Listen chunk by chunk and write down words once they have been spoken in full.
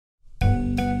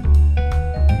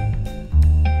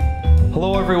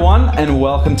Hello everyone and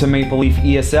welcome to Maple Leaf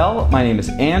ESL. My name is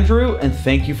Andrew and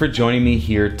thank you for joining me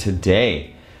here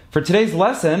today. For today's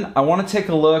lesson, I want to take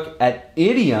a look at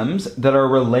idioms that are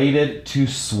related to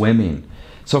swimming.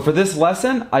 So for this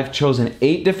lesson, I've chosen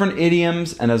 8 different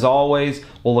idioms, and as always,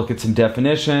 we'll look at some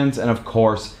definitions and of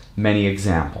course, many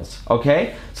examples.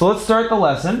 Okay, so let's start the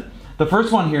lesson. The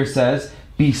first one here says,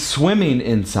 be swimming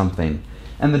in something.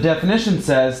 And the definition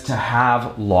says to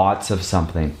have lots of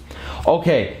something.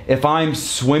 Okay, if I'm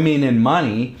swimming in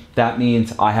money, that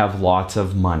means I have lots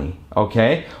of money,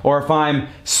 okay? Or if I'm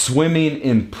swimming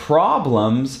in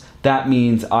problems, that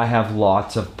means I have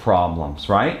lots of problems,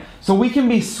 right? So we can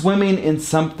be swimming in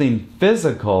something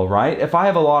physical, right? If I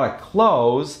have a lot of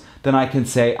clothes, then I can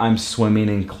say I'm swimming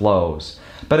in clothes.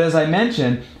 But as I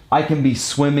mentioned, I can be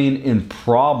swimming in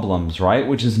problems, right?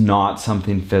 Which is not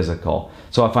something physical.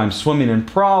 So if I'm swimming in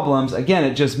problems, again,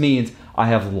 it just means I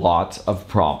have lots of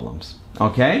problems,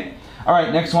 okay? All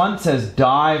right, next one says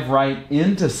dive right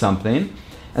into something.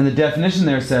 And the definition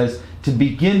there says to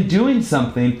begin doing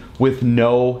something with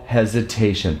no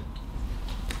hesitation.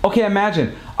 Okay,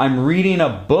 imagine I'm reading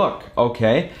a book,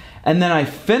 okay? And then I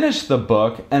finish the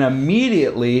book and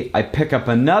immediately I pick up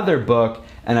another book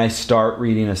and I start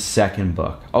reading a second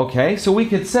book, okay? So we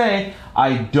could say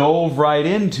I dove right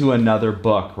into another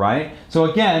book, right?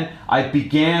 So again, I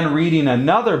began reading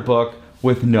another book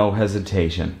with no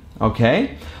hesitation,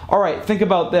 okay? All right, think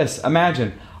about this.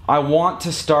 Imagine I want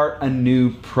to start a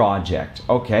new project,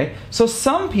 okay? So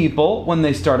some people, when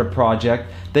they start a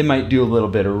project, they might do a little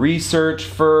bit of research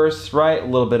first, right? A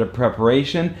little bit of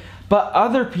preparation. But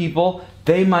other people,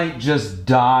 they might just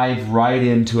dive right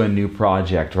into a new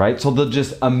project, right? So they'll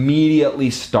just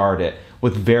immediately start it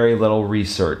with very little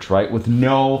research, right? With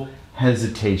no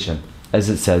hesitation, as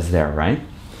it says there, right?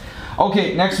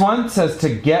 Okay, next one says to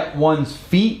get one's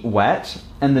feet wet,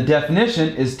 and the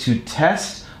definition is to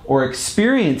test or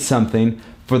experience something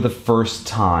for the first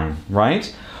time,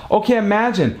 right? Okay,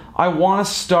 imagine I want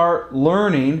to start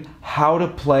learning how to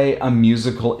play a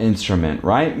musical instrument,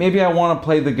 right? Maybe I want to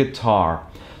play the guitar.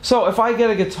 So if I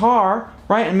get a guitar,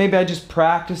 right, and maybe I just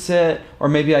practice it, or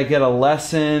maybe I get a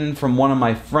lesson from one of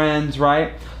my friends,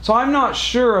 right? So I'm not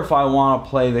sure if I want to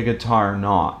play the guitar or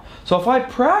not. So if I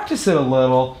practice it a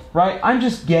little, right, I'm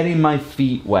just getting my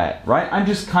feet wet, right? I'm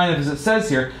just kind of, as it says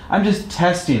here, I'm just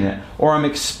testing it, or I'm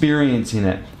experiencing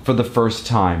it for the first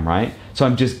time, right? So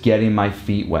I'm just getting my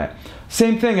feet wet.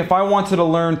 Same thing, if I wanted to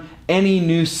learn any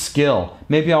new skill,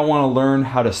 maybe I want to learn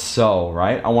how to sew,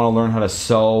 right? I want to learn how to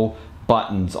sew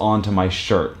buttons onto my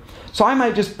shirt. So I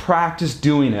might just practice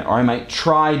doing it, or I might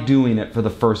try doing it for the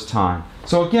first time.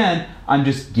 So again, I'm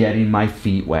just getting my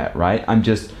feet wet, right? I'm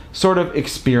just sort of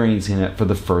experiencing it for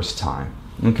the first time,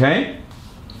 okay?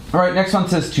 All right, next one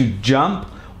says to jump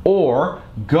or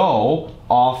go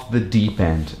off the deep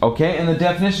end, okay? And the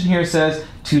definition here says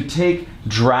to take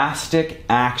drastic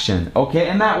action, okay?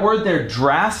 And that word there,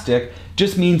 drastic,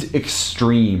 just means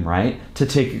extreme, right? To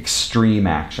take extreme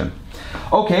action.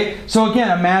 Okay, so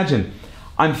again, imagine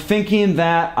I'm thinking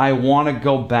that I want to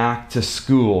go back to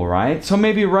school, right? So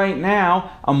maybe right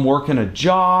now I'm working a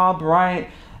job, right?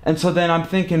 And so then I'm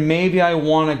thinking maybe I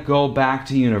want to go back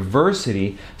to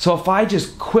university. So if I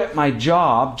just quit my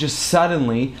job just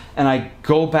suddenly and I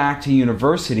go back to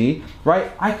university,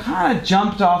 right? I kind of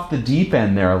jumped off the deep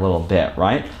end there a little bit,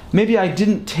 right? Maybe I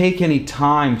didn't take any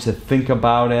time to think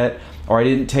about it, or I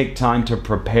didn't take time to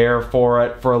prepare for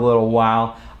it for a little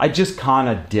while. I just kind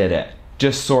of did it,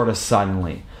 just sort of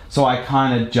suddenly. So I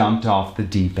kind of jumped off the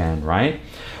deep end, right?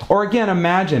 Or again,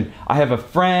 imagine I have a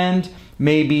friend,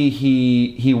 maybe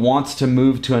he wants to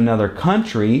move to another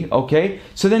country, okay?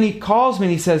 So then he calls me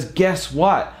and he says, guess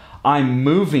what? I'm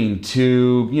moving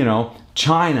to,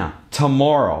 China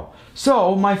tomorrow.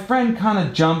 So my friend kind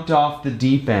of jumped off the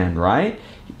deep end, right?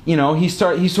 He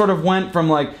sort of went from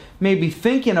like maybe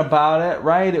thinking about it,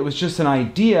 right? It was just an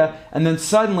idea, and then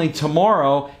suddenly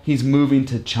tomorrow he's moving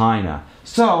to China.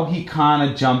 So he kind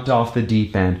of jumped off the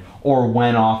deep end or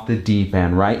went off the deep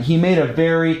end, right? He made a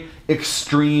very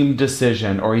extreme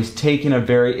decision, or he's taken a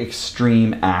very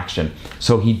extreme action.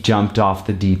 So he jumped off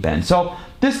the deep end. So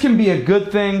this can be a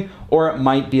good thing or it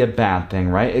might be a bad thing,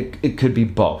 right? It could be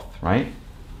both, right?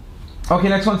 Okay,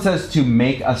 next one says to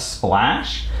make a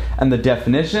splash, and the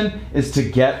definition is to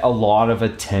get a lot of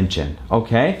attention,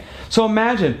 okay? So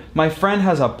imagine my friend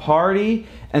has a party,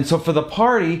 and so for the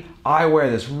party, I wear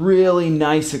this really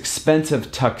nice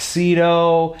expensive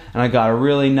tuxedo, and I got a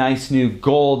really nice new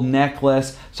gold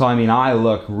necklace, so I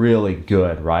look really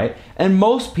good, right? And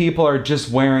most people are just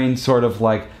wearing sort of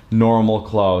like normal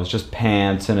clothes, just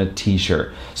pants and a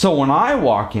t-shirt. So when I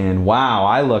walk in, wow,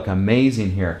 I look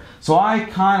amazing here. So I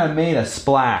kind of made a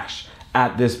splash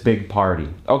at this big party,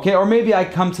 okay? Or maybe I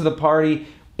come to the party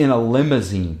in a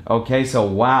limousine, okay? So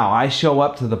wow, I show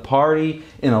up to the party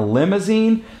in a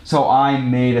limousine, so I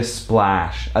made a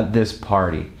splash at this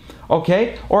party,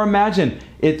 okay? Or imagine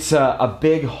it's a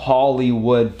big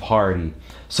Hollywood party.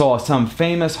 So some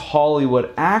famous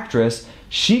Hollywood actress,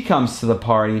 she comes to the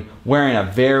party wearing a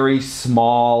very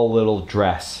small little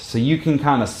dress. So you can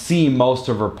kind of see most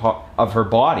of her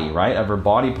body, right? Of her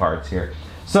body parts here.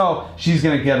 So she's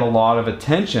going to get a lot of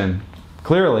attention,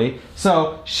 clearly.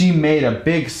 So she made a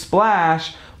big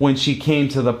splash when she came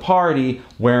to the party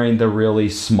wearing the really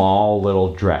small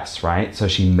little dress, right? So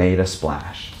she made a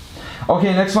splash.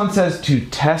 Okay, next one says to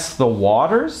test the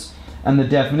waters. And the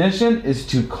definition is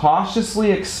to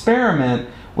cautiously experiment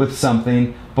with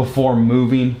something before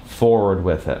moving forward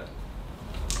with it.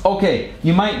 Okay,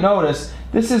 you might notice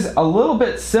this is a little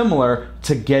bit similar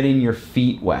to getting your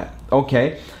feet wet,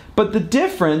 okay? But the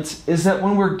difference is that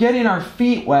when we're getting our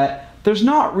feet wet, there's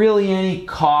not really any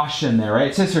caution there, right?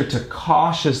 It says here to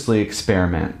cautiously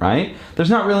experiment, right? There's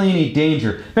not really any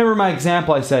danger. Remember my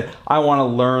example, I said, I want to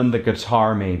learn the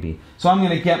guitar maybe. So I'm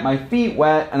going to get my feet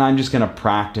wet and I'm just going to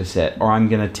practice it, or I'm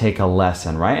going to take a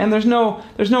lesson, right? And there's no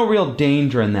real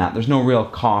danger in that. There's no real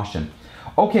caution.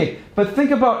 Okay, but think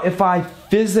about if I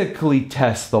physically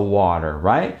test the water,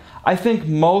 right? I think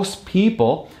most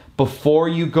people, before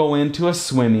you go into a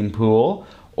swimming pool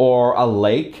or a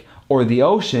lake or the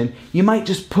ocean, you might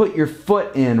just put your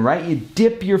foot in, right? You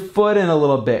dip your foot in a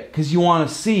little bit because you want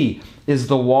to see, is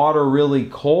the water really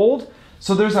cold?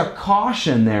 So there's a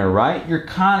caution there, right?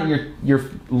 You're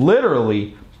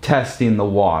literally testing the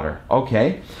water,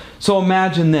 okay? So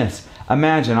imagine this.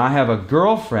 Imagine I have a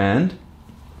girlfriend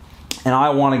and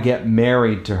I want to get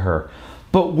married to her,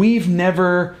 but we've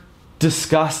never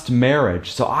discussed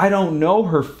marriage, so I don't know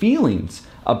her feelings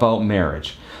about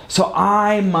marriage. So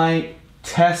I might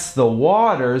test the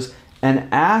waters and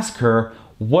ask her,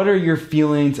 what are your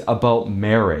feelings about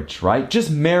marriage, right?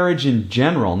 Just marriage in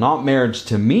general, not marriage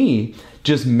to me,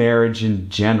 just marriage in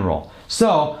general.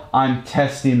 So I'm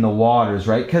testing the waters,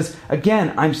 right? Because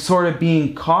again, I'm sort of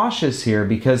being cautious here,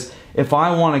 because if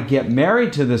I want to get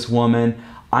married to this woman,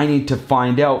 I need to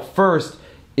find out first,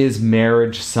 is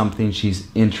marriage something she's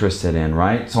interested in,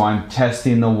 right? So I'm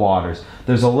testing the waters.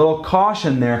 There's a little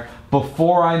caution there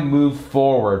before I move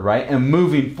forward, right? And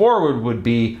moving forward would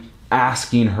be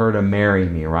asking her to marry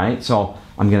me, right? So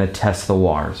I'm going to test the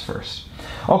waters first.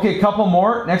 Okay, a couple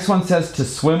more. Next one says to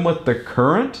swim with the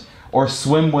current or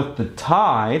swim with the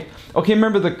tide. Okay,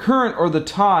 remember the current or the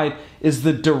tide is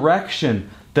the direction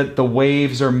that the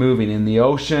waves are moving in the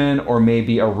ocean or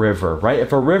maybe a river, right?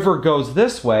 If a river goes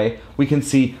this way, we can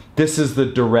see this is the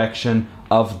direction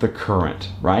of the current,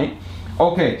 right?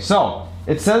 Okay, so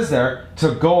it says there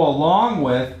to go along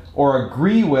with or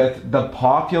agree with the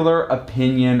popular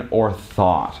opinion or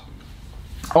thought.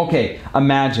 Okay,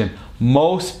 imagine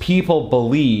most people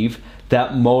believe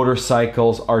that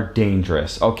motorcycles are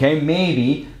dangerous. Okay,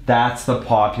 maybe that's the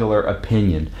popular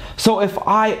opinion. So if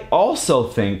I also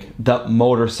think that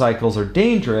motorcycles are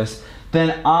dangerous,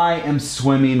 then I am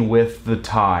swimming with the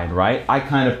tide, right? I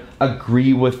kind of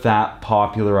agree with that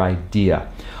popular idea.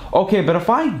 Okay, but if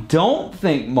I don't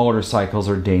think motorcycles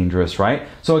are dangerous, right?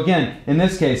 So again, in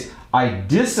this case, I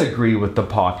disagree with the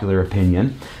popular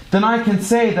opinion, then I can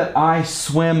say that I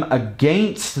swim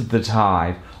against the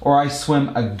tide or I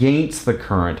swim against the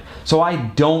current. So I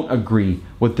don't agree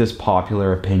with this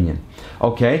popular opinion.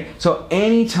 Okay, so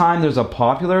anytime there's a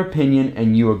popular opinion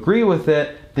and you agree with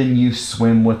it, then you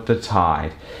swim with the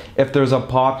tide. If there's a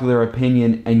popular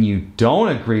opinion and you don't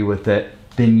agree with it,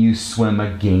 then you swim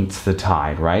against the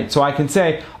tide, right? So I can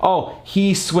say, oh,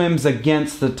 he swims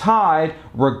against the tide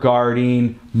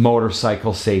regarding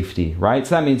motorcycle safety, right?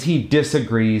 So that means he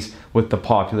disagrees with the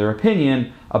popular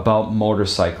opinion about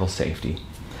motorcycle safety.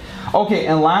 Okay,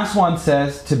 and last one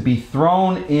says to be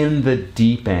thrown in the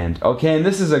deep end. Okay, and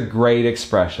this is a great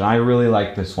expression. I really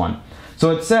like this one.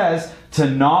 So it says to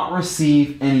not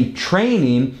receive any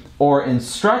training or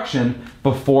instruction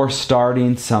before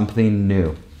starting something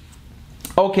new.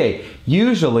 Okay,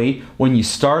 usually when you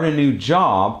start a new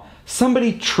job,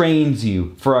 somebody trains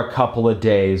you for a couple of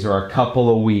days or a couple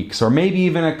of weeks or maybe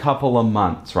even a couple of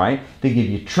months, right? They give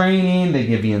you training, they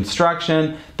give you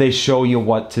instruction, they show you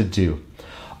what to do.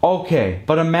 Okay,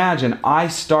 but imagine I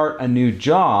start a new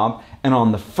job and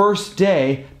on the first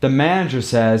day, the manager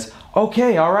says,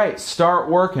 okay, all right, start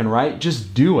working, right?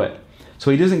 Just do it.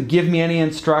 So he doesn't give me any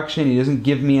instruction, he doesn't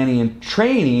give me any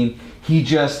training, he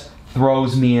just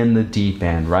throws me in the deep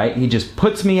end, right? He just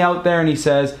puts me out there and he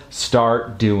says,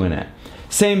 start doing it.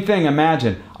 Same thing,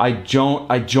 imagine I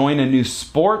join a new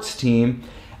sports team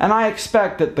and I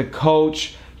expect that the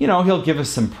coach, he'll give us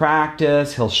some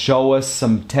practice, he'll show us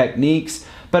some techniques,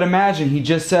 but imagine he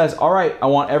just says, all right, I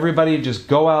want everybody to just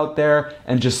go out there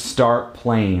and just start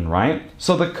playing, right?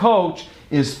 So the coach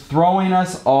is throwing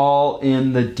us all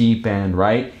in the deep end,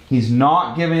 right? He's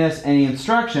not giving us any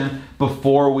instruction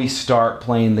before we start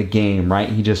playing the game, right?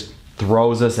 He just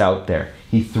throws us out there.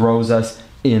 He throws us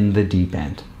in the deep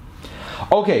end.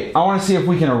 Okay, I want to see if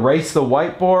we can erase the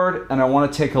whiteboard, and I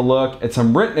want to take a look at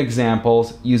some written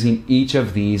examples using each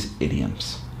of these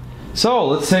idioms. So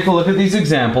let's take a look at these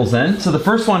examples then. So the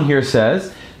first one here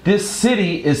says, this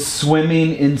city is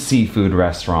swimming in seafood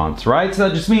restaurants, right? So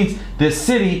that just means this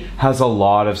city has a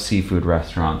lot of seafood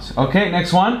restaurants. Okay,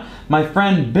 next one. My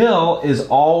friend Bill is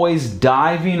always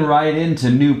diving right into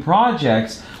new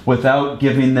projects without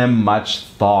giving them much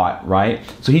thought, right?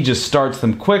 So he just starts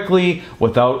them quickly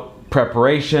without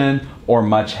preparation or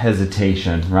much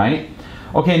hesitation, right?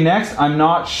 Okay, next, I'm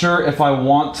not sure if I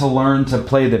want to learn to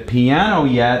play the piano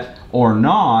yet or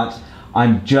not.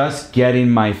 I'm just getting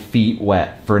my feet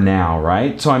wet for now,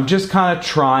 right? So I'm just kind of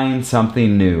trying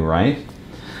something new, right?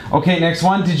 Okay, next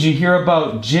one. Did you hear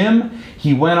about Jim?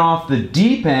 He went off the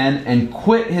deep end and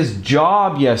quit his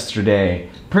job yesterday.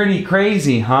 Pretty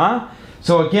crazy, huh?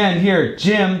 So again here,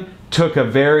 Jim took a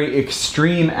very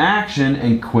extreme action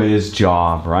and quit his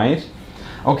job, right?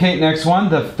 Okay, next one.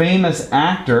 The famous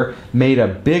actor made a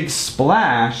big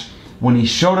splash when he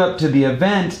showed up to the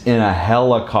event in a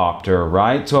helicopter,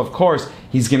 right? So of course,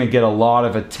 he's gonna get a lot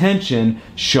of attention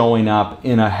showing up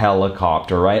in a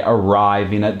helicopter, right?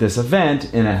 Arriving at this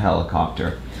event in a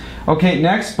helicopter. Okay,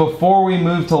 next, before we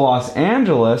moved to Los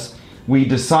Angeles, we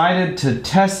decided to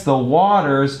test the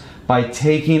waters by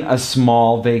taking a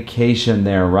small vacation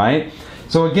there, right?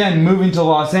 So again, moving to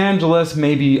Los Angeles,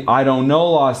 maybe I don't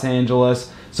know Los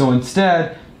Angeles, so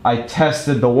instead, I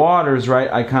tested the waters,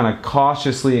 right? I kind of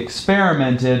cautiously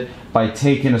experimented by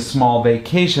taking a small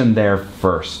vacation there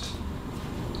first.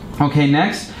 Okay,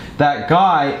 next, that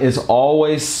guy is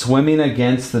always swimming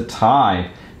against the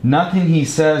tide. Nothing he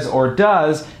says or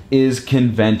does is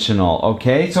conventional,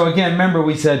 okay? So again, remember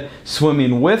we said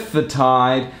swimming with the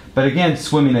tide, but again,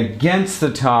 swimming against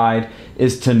the tide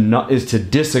is to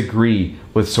disagree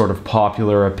with sort of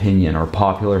popular opinion or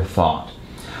popular thought.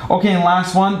 Okay, and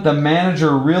last one, the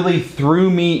manager really threw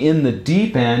me in the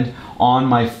deep end on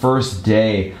my first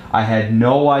day. I had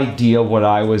no idea what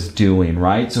I was doing,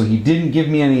 right? So he didn't give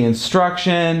me any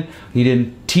instruction, he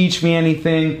didn't teach me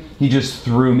anything, he just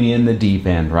threw me in the deep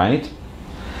end, right?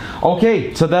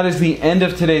 Okay, so that is the end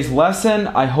of today's lesson.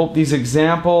 I hope these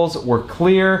examples were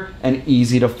clear and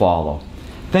easy to follow.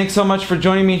 Thanks so much for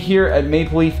joining me here at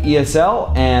Maple Leaf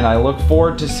ESL, and I look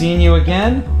forward to seeing you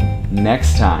again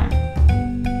next time.